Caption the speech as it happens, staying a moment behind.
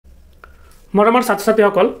মৰমৰ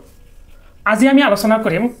ছাত্ৰ-ছাত্ৰীসকল আজি আমি আলোচনা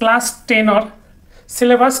কৰিম ক্লাস 10ৰ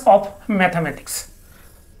সিলেবাস অফ ম্যাথমেটিক্স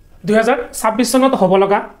 2026 চনত হ'ব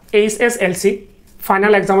লগা HSLC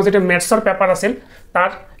ফাইনাল এক্সামৰ যেটা ম্যাথছৰ পেপাৰ আছিল তাৰ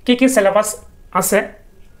কি সিলেবাস আছে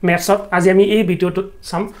ম্যাথছত আজি আমি এই ভিডিওটো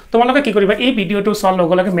চাম তোমালোকে কি কৰিবা এই ভিডিওটো চাল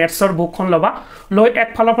লগে লগে ম্যাথছৰ বুকখন লবা লৈ এক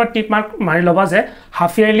ফালৰ পৰা টিক মাৰ্ক মাৰি লবা যে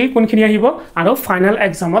হাফ ইয়াৰলি কোনখিনি আহিব আৰু ফাইনাল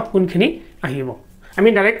এক্সামত কোনখিনি আহিব আমি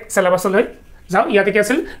ডাইৰেক্ট সিলেবাসলৈ যাও ইয়াতে কি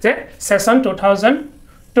আছিল যে সেশন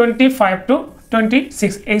 2025 to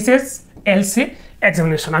 26 HSLC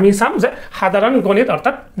examination আমি চাম যে সাধাৰণ গণিত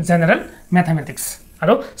অৰ্থাৎ জেনাৰেল ম্যাথমেটিক্স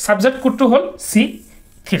আৰু সাবজেক্ট কোডটো হল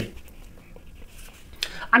C3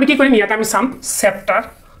 আমি কি কৰিম ইয়াতে আমি চাম চেপ্টাৰ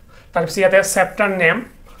তাৰ পিছত ইয়াতে চেপ্টাৰ নেম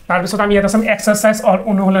তাৰ পিছত আমি ইয়াতে চাম এক্সাৰসাইজ অৰ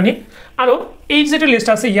অনুশীলনী আৰু এই যেটো লিষ্ট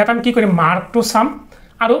আছে ইয়াত আমি কি কৰিম মাৰ্কটো চাম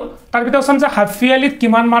আৰু তাৰ ভিতৰত চাম যে হাফ ইয়াৰলিত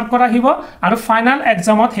কিমান মাৰ্ক কৰা আহিব আৰু ফাইনাল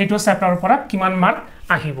এক্সামত হেটো চেপ্টাৰৰ পৰা কিমান মাৰ্ক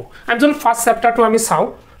আহিব আমি যখন ফাৰ্স্ট চেপ্টাৰটো আমি চাও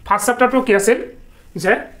ফাৰ্স্ট চেপ্টাৰটো কি আছিল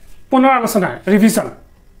যে পুনৰ আলোচনা ৰিভিজন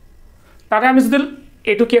তাৰে আমি যদি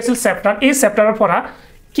এটো কি আছিল চেপ্টাৰ এই চেপ্টাৰৰ পৰা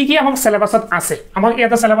কি কি আমাৰ সিলেবাসত আছে আমাৰ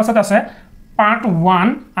এটা সিলেবাসত আছে পাৰ্ট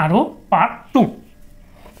 1 আৰু পাৰ্ট 2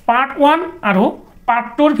 পাৰ্ট 1 আৰু পাৰ্ট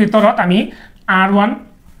 2 ৰ ভিতৰত আমি R1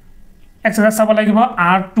 এক্সাৰসাইজ চাব লাগিব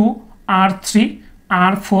R2 R3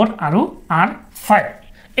 R4 আৰু R5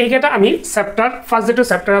 এইকেটা আমি চেপ্টাৰ ফাৰ্স্ট যেটো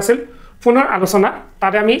চেপ্টাৰ আছিল পুনৰ আলোচনা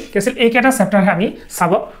তাৰে আমি কেছিল এইকেটা চেপ্টাৰ আমি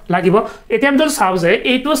চাব লাগিব এতিয়া আমি যদি চাও যে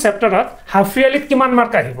এইটো চেপ্টাৰত হাফ ইয়াৰলিত কিমান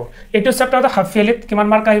মাৰ্ক আহিব এইটো চেপ্টাৰত হাফ ইয়াৰলিত কিমান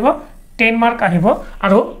মাৰ্ক আহিব 10 মাৰ্ক আহিব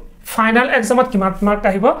আৰু ফাইনাল এক্সামত কিমান মাৰ্ক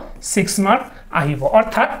আহিব 6 মাৰ্ক আহিব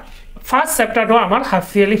অৰ্থাৎ ফাৰ্স্ট চেপ্টাৰটো আমাৰ হাফ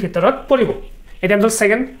ইয়াৰলি ভিতৰত পৰিব এতিয়া আমি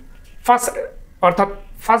সেকেন্ড ফাৰ্স্ট অৰ্থাৎ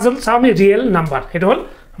ফাৰ্স্ট যদি চাও আমি ৰিয়েল নাম্বাৰ হেটো হল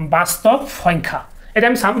বাস্তৱ সংখ্যা এটা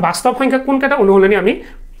আমি চাম বাস্তৱ সংখ্যা কোনকেটা অনুশীলনী আমি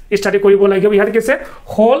স্টাডি কৰিব লাগিব ইয়াত কিছে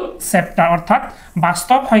হোল চেপ্টাৰ অৰ্থাৎ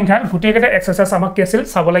বাস্তৱ সংখ্যাৰ গুটেকেটা এক্সাৰসাইজ আমাক কি আছিল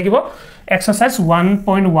চাব লাগিব এক্সাৰসাইজ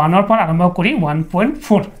 1.1 ৰ পৰা আৰম্ভ কৰি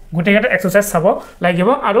 1.4 গুটেকেটা এক্সাৰসাইজ চাব লাগিব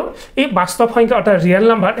আৰু এই বাস্তৱ সংখ্যা অৰ্থাৎ ৰিয়েল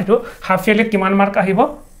নাম্বাৰ এটো হাফ ইয়াৰলি কিমান মাৰ্ক আহিব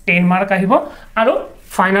 10 মাৰ্ক আহিব আৰু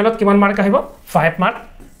ফাইনালত কিমান মাৰ্ক আহিব 5 মাৰ্ক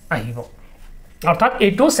আহিব অৰ্থাৎ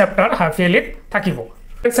এইটো চেপ্টাৰ হাফ ইয়াৰলি থাকিব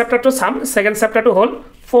চেপ্টাৰটো চাম সেকেন্ড চেপ্টাৰটো হল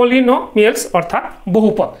পলিনোমিয়েলস অৰ্থাৎ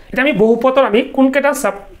বহুপদ এটা আমি বহুপদৰ আমি কোনকেটা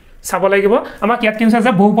চাব লাগিব আমাক ইয়াত কি হৈছে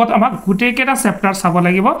যে বহুপদ আমাক গুটেকেটা চেপ্টাৰ চাব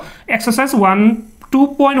লাগিব এক্সাৰসাইজ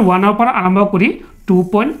 2.1 ৰ পৰা আৰম্ভ কৰি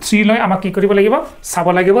 2.3 লৈ আমাক কি কৰিব লাগিব চাব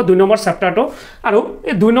লাগিব 2 নম্বৰ চেপ্টাৰটো আৰু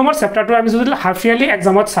এই 2 নম্বৰ চেপ্টাৰটো আমি যদি হাফ ইয়াৰলি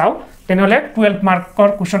এক্সামত চাও তেনেহলে 12 মাৰ্কৰ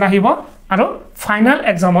কোৱেশ্চন আহিব আৰু ফাইনাল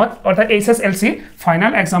এক্সামত অৰ্থাৎ HSLC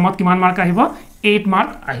ফাইনাল এক্সামত কিমান মাৰ্ক আহিব 8 মাৰ্ক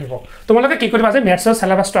আহিব তোমালোকে কি কৰিবা যে ম্যাথছৰ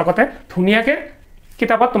সিলেবাসটো আগতে ধুনিয়াকে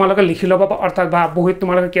কিতাপত তোমালোকে লিখি লবা অৰ্থাৎ বা বহিত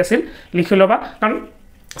তোমালোকে কি আছিল লিখি লবা কাৰণ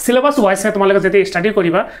সিলেবাস ওয়াইজ তোমালোকে যেতে স্টাডি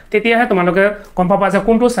কৰিবা তেতিয়াহে তোমালোকে গম পাবা যে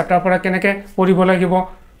কোনটো চেপ্টাৰ পৰা কেনেকে পঢ়িব লাগিব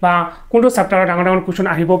বা কোনটো চেপ্টাৰৰ ডাঙৰ ডাঙৰ কোৱেশ্চন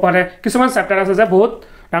আহিব পাৰে কিছুমান চেপ্টাৰ আছে যে বহুত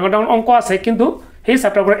ডাঙৰ ডাঙৰ অংক আছে কিন্তু সেই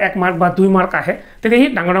চেপ্টাৰৰ পৰা 1 মাৰ্ক বা 2 মাৰ্ক আহে তেতিয়া এই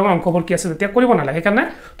ডাঙৰ ডাঙৰ অংকবোৰ কি আছে তেতিয়া কৰিব নালাগে সেইকাৰণে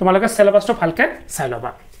তোমালোকে সিলেবাসটো ভালকে চাই লবা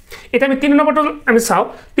এটা আমি 3 নম্বৰটো আমি চাও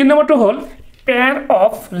 3 নম্বৰটো হল pair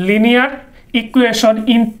of linear equation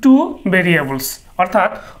in two variables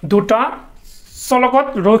অৰ্থাৎ দুটা চলকত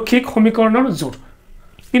ৰৈখিক সমীকৰণৰ জোড়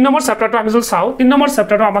 3 নম্বৰ চেপ্টাৰটো আমি যদি চাও 3 নম্বৰ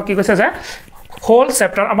চেপ্টাৰটো আমাক কি কৈছে যে হোল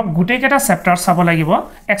চেপ্টাৰ আমাক গুটেকেটা চেপ্টাৰ চাব লাগিব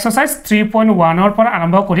এক্সাৰসাইজ 3.1 ৰ পৰা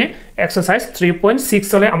আৰম্ভ কৰি এক্সাৰসাইজ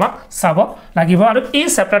 3.6 লৈ আমাক চাব লাগিব আৰু এই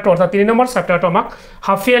চেপ্টাৰটো অৰ্থাৎ 3 নম্বৰ চেপ্টাৰটো আমাক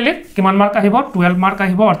হাফ ইয়াৰলি কিমান মাৰ্ক আহিব 12 মাৰ্ক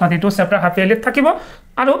আহিব অৰ্থাৎ এইটো চেপ্টাৰ হাফ ইয়াৰলি থাকিব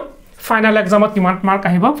আৰু ফাইনাল এক্সামত কিমান মাৰ্ক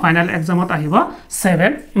আহিব ফাইনাল এক্সামত আহিব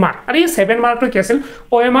 7 মাৰ্ক আৰু এই 7 মাৰ্কটো কি আছিল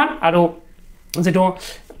OMR আৰু যেটো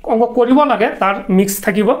অংক কৰিব লাগে তাৰ মিক্স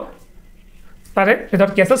থাকিব তাৰে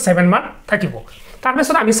ভিতৰত কি আছে 7 মাৰ্ক থাকিব তাৰ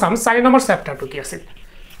পিছত আমি চাম 4 নম্বৰ চেপ্টাৰটো কি আছিল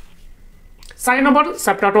 4 নম্বৰ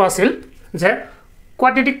চেপ্টাৰটো আছিল যে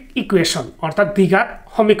কোৱাড্ৰেটিক ইকুৱেশ্যন অৰ্থাৎ দ্বিঘাত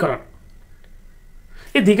সমীকৰণ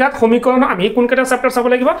এই দ্বিঘাত সমীকৰণ আমি কোনকেটা চেপ্টাৰ চাব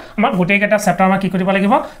লাগিব আমাৰ গুটেকেটা চেপ্টাৰ আমাৰ কি কৰিব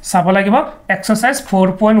লাগিব চাব লাগিব এক্সাৰসাইজ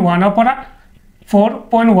 4.1 ৰ পৰা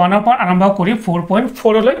 4.1 ৰ পৰা আৰম্ভ কৰি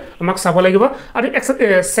 4.4 লৈ আমাক চাব লাগিব আৰু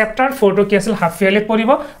চেপ্টাৰ 4 টো কি আছিল হাফ ইয়াৰলি পৰিব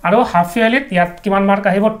আৰু হাফ ইয়াৰলিত ইয়াত কিমান মাৰ্ক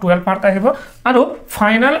আহিব 12 মাৰ্ক আহিব আৰু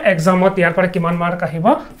ফাইনাল এক্সামত ইয়াৰ পৰা কিমান মাৰ্ক আহিব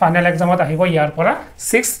ফাইনাল এক্সামত আহিব ইয়াৰ পৰা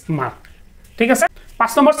 6 মাৰ্ক ঠিক আছে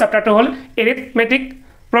 5 নম্বৰ চেপ্টাৰটো হল এৰিথমেটিক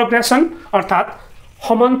প্ৰগ্ৰেছন অৰ্থাৎ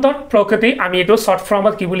সমান্তৰ প্ৰকৃতি আমি এটো শৰ্ট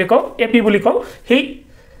ফৰ্মত কি বুলি কও এপি বুলি কও হেই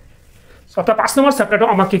অৰ্থাৎ 5 নম্বৰ চেপ্টাৰটো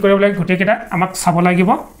আমাক কি কৰিব লাগিব গুটেকেটা আমাক চাব লাগিব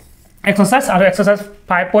এক্সাৰসাইজ আৰু এক্সাৰসাইজ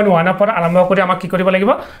 5.1 ৰ পৰা আৰম্ভ কৰি আমাক কি কৰিব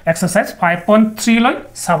লাগিব এক্সাৰসাইজ 5.3 লৈ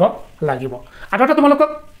চাব লাগিব আৰু এটা তোমালোকক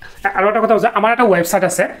আৰু এটা কথা যে আমাৰ এটা ওয়েবসাইট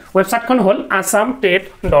আছে ওয়েবসাইটখন হল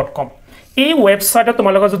assamtet.com এই ওয়েবসাইটত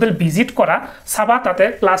তোমালোকে যদি ভিজিট কৰা চাবা তাতে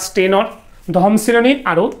ক্লাস 10 ৰ দশম শ্ৰেণী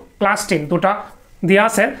আৰু ক্লাছ 10 দুটা দিয়া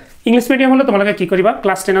আছে ইংলিশ মিডিয়াম হলে তোমালোকে কি কৰিবা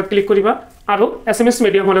ক্লাছ 10 ত ক্লিক কৰিবা আৰু এছএমএছ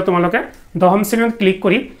মিডিয়াম হলে তোমালোকে দশম শ্ৰেণীত ক্লিক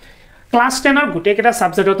কৰি ক্লাছ 10 ৰ গোটেই কেটা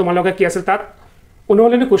সাবজেক্টৰ তোমালোকে কি আছে তাত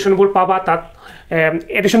অনুশীলনী কোৱেশ্চনবোৰ পাবা তাত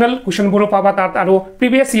এডিশনাল কোৱেশ্চনবোৰ পাবা তাত আৰু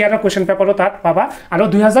প্ৰিভিয়াস ইয়াৰৰ কোৱেশ্চন পেপাৰো তাত পাবা আৰু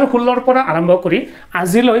 2016 ৰ পৰা আৰম্ভ কৰি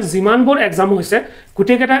আজিলৈ যিমানবোৰ এক্সাম হৈছে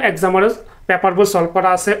গোটেই কেটা এক্সামৰ পেপাৰবোৰ সলভ কৰা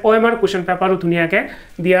আছে ওএমআৰ কোৱেশ্চন পেপাৰো ধুনিয়াকে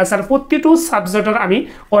দিয়া আছে আৰু প্ৰতিটো সাবজেক্টৰ আমি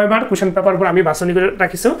ওএমআৰ কোৱেশ্চন পেপাৰবোৰ আমি বাছনি কৰি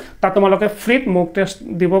ৰাখিছো তাত তোমালোকে ফ্ৰীত মক টেষ্ট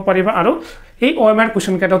দিব পাৰিবা আৰু এই ওএমআৰ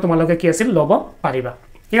কোৱেশ্চন কেটা তোমালোকে কি আছিল লব পাৰিবা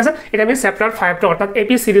ঠিক আছে এটা আমি চেপ্টাৰ 5 টো অৰ্থাৎ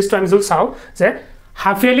এপি সিৰিজটো আমি জল চাও যে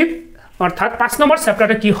হাফ ইয়াৰলি অৰ্থাৎ 5 নম্বৰ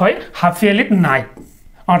চেপ্টাৰটো কি হয় হাফ ইয়াৰলিত নাই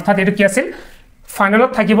অৰ্থাৎ এটো কি আছিল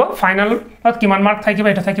ফাইনালত থাকিব ফাইনালত কিমান মাৰ্ক থাকিব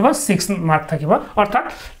এটা থাকিব 6 মাৰ্ক থাকিব অৰ্থাৎ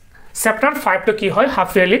চেপ্টাৰ 5 টো কি হয়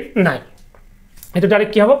হাফ ইয়াৰলিত নাই এটো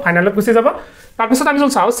ডাইৰেক্ট কি হ'ব ফাইনালত গুছি যাব তাৰ পিছত আমি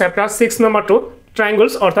চাও চেপ্টাৰ 6 নম্বৰটো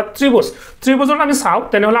ট্ৰায়াঙ্গলছ অৰ্থাৎ ত্ৰিভুজৰ আমি চাও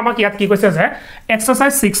তেনেহলে আমাক ইয়াত কি কৈছে যে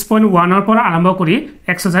এক্সাৰসাইজ 6.1 ৰ পৰা আৰম্ভ কৰি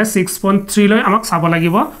এক্সাৰসাইজ 6.3 লৈ আমাক চাব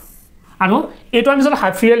লাগিব আৰু এটো আমি যদি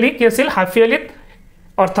হাফ ইয়াৰলি কি আছিল হাফ ইয়াৰলিত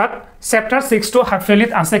অৰ্থাৎ চেপ্টাৰ 6 টো হাফ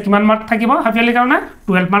ইয়াৰলিত আছে কিমান মাৰ্ক থাকিব হাফ ইয়াৰলি কাৰণে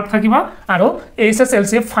 12 মাৰ্ক থাকিব আৰু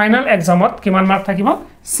HSLC ফাইনাল এক্সামত কিমান মাৰ্ক থাকিব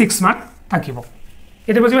 6 মাৰ্ক থাকিব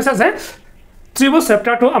এটো বুজি পাইছা যে ত্ৰিভুজ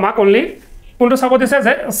চেপ্টাৰটো আমাক অনলি কোনটো চাব দিছে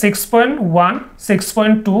যে 6.1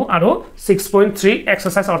 6.2 আৰু 6.3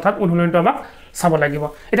 এক্সাৰসাইজ অৰ্থাৎ অনুশীলনটো আমাক চাব লাগিব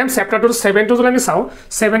এটা চেপ্টাৰটো 7 টো যদি আমি চাও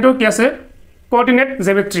 7 টো কি আছে কোঅৰ্ডিনেট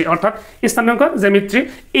জিওমেট্ৰি অৰ্থাৎ স্থানাংক জিওমেট্ৰি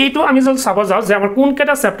এইটো আমি যদি চাব যাও যে আমাৰ কোন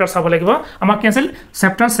কেটা চেপ্টাৰ চাব লাগিব আমাক কি আছিল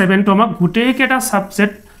চেপ্টাৰ 7 টো আমাক গুটেই কেটা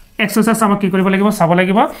সাবজেক্ট এক্সাৰসাইজ আমাক কি কৰিব লাগিব চাব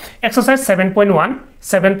লাগিব এক্সাৰসাইজ 7.1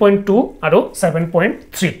 7.2 আৰু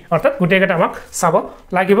 7.3 অৰ্থাৎ গুটেই কেটা আমাক চাব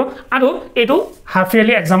লাগিব আৰু এটো হাফ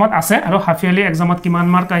ইয়াৰলি এক্সামত আছে আৰু হাফ ইয়াৰলি এক্সামত কিমান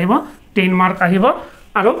মাৰ্ক আহিব 10 মাৰ্ক আহিব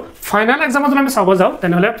আৰু ফাইনাল এক্সামত আমি চাব যাও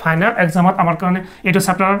তেনেহলে ফাইনাল এক্সামত আমাৰ কাৰণে এটো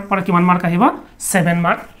চেপ্টাৰৰ পৰা কিমান মাৰ্ক আহিব 7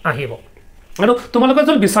 মাৰ্ক আহিব আৰু তোমালোকে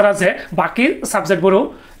যদি বিচাৰা যে বাকি সাবজেক্টবোৰো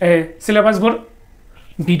সিলেবাসবোৰ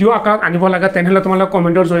ভিডিও আকাৰত আনিব লাগে তেনেহলে তোমালোকে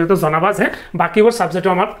কমেন্টৰ জৰিয়তে জনাবা যে বাকিবোৰ সাবজেক্ট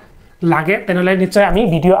আমাক লাগে তেনেহলে নিশ্চয় আমি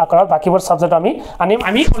ভিডিও আকাৰত বাকিবোৰ সাবজেক্ট আমি আনিম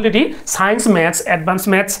আমি already science maths advance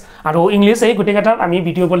maths আৰু ইংলিশ এই গুটেকেটাৰ আমি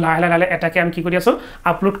ভিডিওবোৰ লাহে এটাকে আমি কি কৰি আছো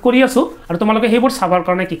আপলোড কৰি আছো আৰু তোমালোকে হেবোৰ চাবৰ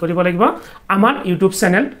কাৰণে কি কৰিব লাগিব আমাৰ YouTube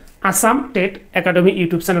channel Assam TET Academy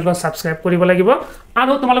YouTube channel ko subscribe koribo lagibo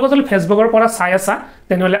aru tomalogo jodi Facebook or pora sai asa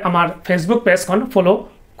tenhole amar Facebook page kon follow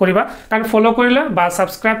koriba kan follow korile ba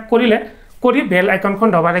subscribe korile kori bell icon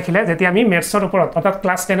kon doba rakhile jeti ami maths or oporot orthat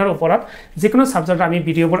class 10 or oporot jikono subject ami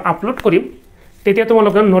video bor upload korim tetia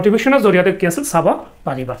tomalogo notification or joriyate ki asil saba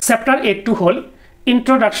pariba chapter 8 to hol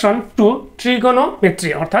introduction to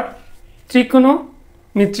trigonometry orthat trigonometry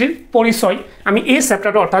পরিচয় আমি এই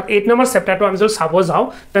চ্যাপ্টারটো অর্থাৎ 8 number চ্যাপ্টারটো আমি যদি চাব যাও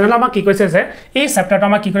তেনেহলে আমাক কি কৈছে যে এই চ্যাপ্টারটো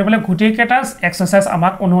আমাক কি কৰিবলে গুটি কেটা এক্সাৰসাইজ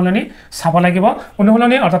আমাক অনুশীলনী চাব লাগিব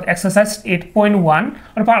অনুশীলনী অৰ্থাৎ এক্সাৰসাইজ 8.1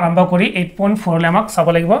 ৰ পৰা আৰম্ভ কৰি 8.4 লে আমাক চাব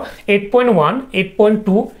লাগিব 8.1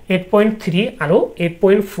 8.2 8.3 আৰু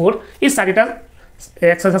 8.4 এই চাৰিটা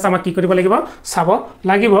এক্সাৰসাইজ আমাক কি কৰিব লাগিব চাব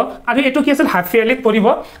লাগিব আৰু এটো কি আছিল হাফ ইয়াৰলি পৰিব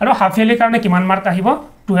আৰু হাফ ইয়াৰলি কাৰণে কিমান মাৰ্ক আহিব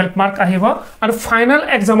 12 মাৰ্ক আহিব আৰু ফাইনাল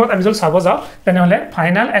এক্সামত আমি যদি চাব যাও তেনেহলে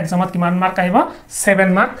ফাইনাল এক্সামত কিমান মাৰ্ক আহিব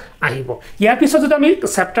 7 মাৰ্ক আহিব ইয়াৰ পিছত যদি আমি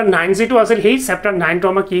চেপ্টাৰ 9 যেটো আছিল সেই চেপ্টাৰ 9 টো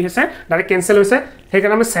আমাৰ কি হৈছে ডাইৰেক্ট কেনসেল হৈছে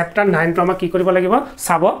হেকাৰণে আমি চেপ্টাৰ 9 টো আমাৰ কি কৰিব লাগিব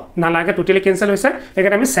চাব নালাগে টোটালি কেনসেল হৈছে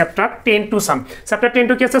হেকাৰণে আমি চেপ্টাৰ 10 টো চাম চেপ্টাৰ 10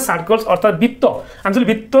 টো কি আছে সাৰ্কলছ অৰ্থাৎ বৃত্ত আমি যদি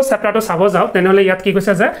বৃত্ত চেপ্টাৰটো চাব যাও তেনেহলে ইয়াত কি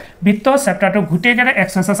কৈছে যে বৃত্ত চেপ্টাৰটো গুটেই কেনে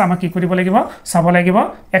এক্সাৰসাইজ আমাক কি কৰিব লাগিব চাব লাগিব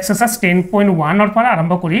এক্সাৰসাইজ 10.1 ৰ পৰা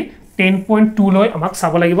আৰম্ভ কৰি 10.2 লৈ আমাক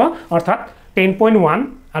চাব লাগিব অৰ্থাৎ 10.1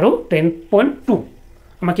 আৰু 10.2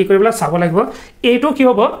 আমাক কি কৰিবলৈ চাব লাগিব এইটো কি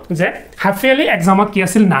হ'ব যে হাফ ইয়াৰলি এক্সামত কি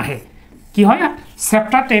আছিল নাহে কি হয়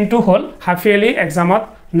চেপ্টাৰ 10 টো হল হাফ ইয়াৰলি এক্সামত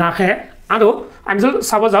নাহে আৰু আমি যদি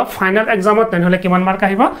চাব যাও ফাইনাল এক্সামত তেনেহলে কিমান মাৰ্ক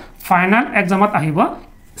আহিব ফাইনাল এক্সামত আহিব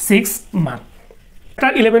 6 মাৰ্ক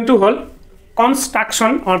চেপ্টাৰ 11 টো হল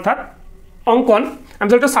কনস্ট্ৰাকচন অৰ্থাৎ অঙ্কন আমি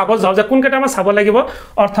যদি চাব যাও যে কোন কেটা আমাৰ চাব লাগিব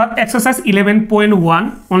অৰ্থাৎ এক্সাৰসাইজ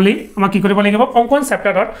 11.1 অনলি আমাক কি কৰিব লাগিব অঙ্কন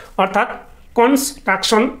চেপ্টাৰৰ অৰ্থাৎ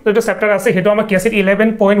কনস্ট্ৰাকচন যেটো চেপ্টাৰ আছে হেটো আমাক কি আছিল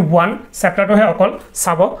 11.1 চেপ্টাৰটো হে অকল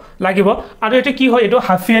চাব লাগিব আৰু এটো কি হয় এটো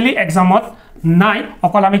হাফ ইয়াৰলি এক্সামত নাই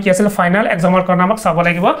অকল আমি কি আছিল ফাইনাল এক্সামৰ কাৰণে আমাক চাব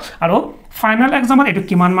লাগিব আৰু ফাইনাল এক্সামত এটো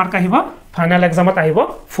কিমান মাৰ্ক আহিব ফাইনাল এক্সামত আহিব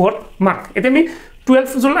 4 মাৰ্ক এতে আমি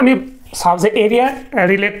 12 জল আমি subject area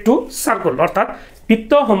relate two circle অৰ্থাৎ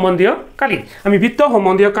বৃত্ত সম্বন্ধীয় কালি আমি বৃত্ত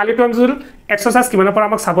সম্বন্ধীয় কালিটো আমি যদি এক্সাৰসাইজ কিমানৰ পৰা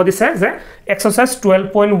আমাক চাব দিছে যে এক্সাৰসাইজ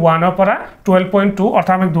 12.1 ৰ পৰা 12.2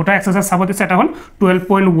 অৰ্থাৎ আমি দুটা এক্সাৰসাইজ চাব দিছে এটা হল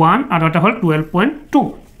 12.1 আৰু এটা হল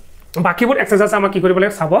 12.2 বাকিবোৰ এক্সাৰসাইজ আমাক কি কৰিব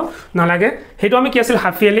লাগে চাব নালাগে হেতু আমি কি আছিল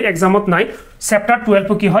হাফ ইয়াৰলি এক্সামত নাই চেপ্টাৰ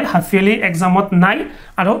 12 কি হয় হাফ ইয়াৰলি এক্সামত নাই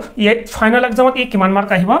আৰু এই ফাইনাল এক্সামত এই কিমান মাৰ্ক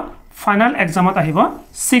আহিব ফাইনাল এক্সামত আহিব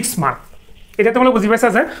 6 মাৰ্ক এটা তোমালোক বুজি পাইছা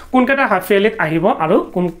যে কোনকেটা হাফ ইয়াৰলিত আহিব আৰু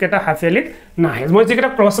কোনকেটা হাফ ইয়াৰলিত নাহে মই যেকেটা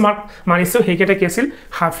ক্ৰস মাৰ্ক মাৰিছো হেকেটা কি আছিল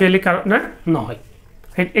হাফ ইয়াৰলি কাৰণে নহয়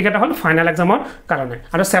একেটা হল ফাইনাল এক্সামৰ কাৰণে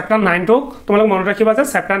আৰু চেপ্টাৰ 9 টো তোমালোক মনত ৰাখিবা যে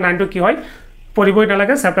চেপ্টাৰ 9 টো কি হয় পঢ়িবই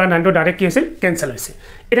নালাগে চেপ্টাৰ 9 টো ডাইৰেক্ট কি আছিল কেনসেল হৈছে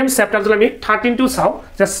এটা আমি চেপ্টাৰ আমি 13 টো চাও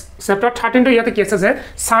যে চেপ্টাৰ 13 টো ইয়াতে কি আছে যে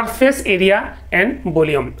সাৰফেস এৰিয়া এণ্ড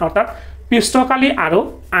ভলিউম অৰ্থাৎ পৃষ্ঠকালি আৰু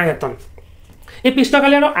আয়তন এই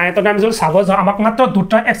পৃষ্ঠকালি আৰু আয়তন আমি যদি চাব যাও আমাক মাত্ৰ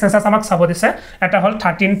দুটা এক্সাৰসাইজ আমাক চাব দিছে এটা হল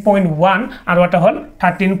 13.1 আৰু এটা হল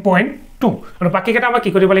 13.2 আৰু বাকি কেটা আমাক কি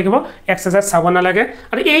কৰিব লাগিব এক্সাৰসাইজ চাব নালাগে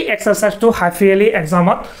আৰু এই এক্সাৰসাইজটো হাফ ইয়াৰলি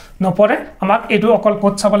এক্সামত নপৰে আমাক এটো অকল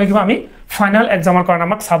কোড চাব লাগিব আমি ফাইনাল এক্সামৰ কাৰণে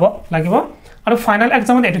আমাক চাব লাগিব আৰু ফাইনাল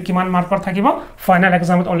এক্সামত এটো কিমান মাৰ্কৰ থাকিব ফাইনাল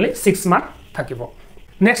এক্সামত অনলি 6 মাৰ্ক থাকিব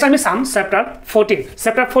নেক্সট আমি চাম চেপ্টাৰ 14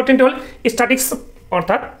 চেপ্টাৰ 14 টো হল স্ট্যাটিক্স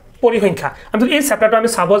অৰ্থাৎ পৰিসংখ্যা আমি এই চেপ্টাৰটো আমি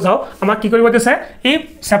চাব যাও আমাক কি কৰিব দিছে এই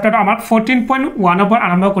চেপ্টাৰটো আমাক 14.1 পৰা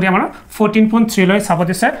আৰম্ভ কৰি আমাৰ 14.3 লৈ চাব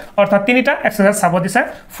দিছে অৰ্থাৎ তিনিটা এক্সাৰসাইজ চাব দিছে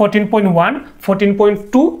 14.1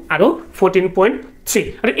 14.2 আৰু 14.3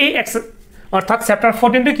 আৰু এই অৰ্থাৎ চেপ্টাৰ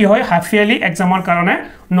 14 টো কি হয় হাফ ইয়াৰলি এক্সামৰ কাৰণে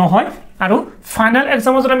নহয় আৰু ফাইনাল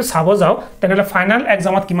এক্সামত যদি আমি চাব যাও তেনেহলে ফাইনাল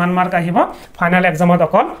এক্সামত কিমান মাৰ্ক আহিব ফাইনাল এক্সামত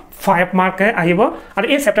অকল 5 মাৰ্ক আহিব আৰু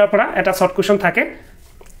এই চেপ্টাৰৰ পৰা এটা শৰ্ট কোৱেশ্চন থাকে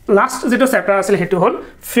লাস্ট যেটো চেপ্টাৰ আছিল হেতু হল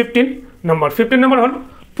 15 নম্বৰ হল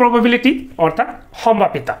probability অৰ্থাৎ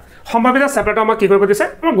সম্ভাৱিতা চেপ্টাৰটো আমাক কি কৰিব দিছে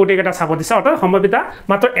আমাৰ গোটেই কেটা চাব দিছে অৰ্থাৎ সম্ভাৱিতা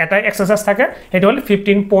মাত্ৰ এটাই এক্সাৰসাইজ থাকে হেতু হল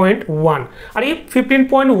 15.1 আৰু এই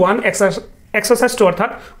 15.1 এক্সাৰসাইজটো অৰ্থাৎ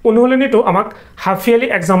অনুশীলনীটো আমাক হাফ ইয়াৰলি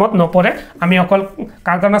এক্সামত নপৰে আমি অকল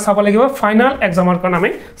কাৰ কাৰণে চাব লাগিব ফাইনাল এক্সামৰ কাৰণে আমি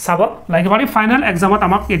চাব লাগিব আৰু ফাইনাল এক্সামত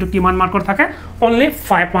আমাক এটো কিমান মাৰ্কৰ থাকে অনলি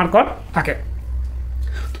 5 মাৰ্কৰ থাকে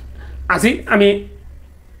আজি আমি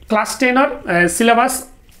ক্লাস 10 ৰ সিলেবাস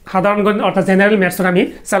সাধাৰণ গণিত অৰ্থাৎ জেনাৰেল মেথছৰ আমি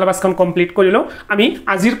সিলেবাসখন কমপ্লিট কৰিলো আমি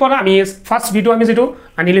আজিৰ পৰা আমি ফাৰ্স্ট ভিডিও আমি যেটো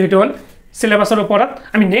আনিলো হেতু হল সিলেবাসৰ ওপৰত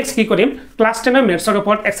আমি নেক্সট কি কৰিম ক্লাস 10 ৰ মেথছৰ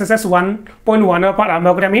ওপৰত এক্সাৰসাইজ 1.1 ৰ পৰা আৰম্ভ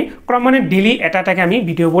কৰি আমি ক্ৰমান্বয়ে ডেইলি এটাটাকে আমি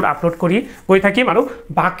ভিডিওবোৰ আপলোড কৰি গৈ থাকিম আৰু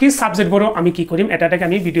বাকি সাবজেক্টবোৰো আমি কি কৰিম এটাটাকে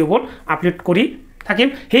আমি ভিডিওবোৰ আপলোড কৰি থাকিম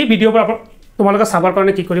সেই ভিডিওবোৰ তোমালোকে চাবৰ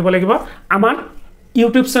কাৰণে কি কৰিব লাগিব আমাৰ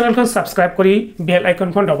ইউটিউব চেনেলখন সাবস্ক্ৰাইব কৰি বেল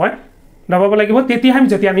আইকনখন দবাব লাগিব তেতিয়া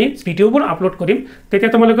যেতিয়া আমি ভিডিওবোৰ আপলোড কৰিম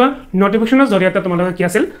তেতিয়া তোমালোকে নোটিফিকেশনৰ জৰিয়তে তোমালোকে কি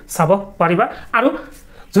আছিল চাব পাৰিবা আৰু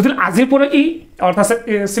যদি আজিৰ পৰা এই অৰ্থাৎ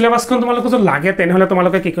সিলেবাসখন তোমালোকে যদি লাগে তেনেহলে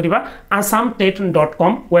তোমালোকে কি কৰিবা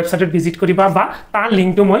assamtet.com ওয়েবসাইটত ভিজিট কৰিবা বা তাৰ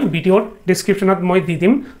লিংকটো মই ভিডিওৰ ডেসক্ৰিপচনত মই দি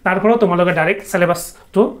দিম তাৰ পৰা তোমালোকে ডাইৰেক্ট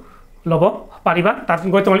সিলেবাসটো লব পাৰিবা তাত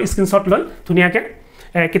গৈ তোমালোকে স্ক্ৰিনশ্বট লৈ ধুনিয়াকে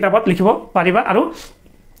কিতাপত লিখিব পাৰিবা আৰু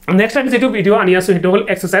নেক্সট টাইম যেটো ভিডিও আনি আছো হেতু হল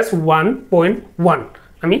এক্সাৰসাইজ 1.1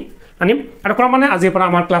 আমি আনিম আৰু ক্ৰমান্বয়ে আজিৰ পৰা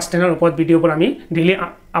আমাৰ ক্লাস 10 ৰ ওপৰত ভিডিওবোৰ আমি ডেইলি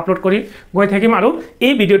আপলোড কৰি গৈ থাকিম আৰু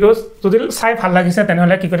এই ভিডিওটো যদি চাই ভাল লাগিছে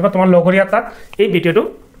তেনেহলে কি কৰিবা তোমাৰ লগৰীয়া তাত এই ভিডিওটো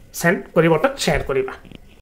সেন্ড কৰিবা তাত শেয়াৰ কৰিবা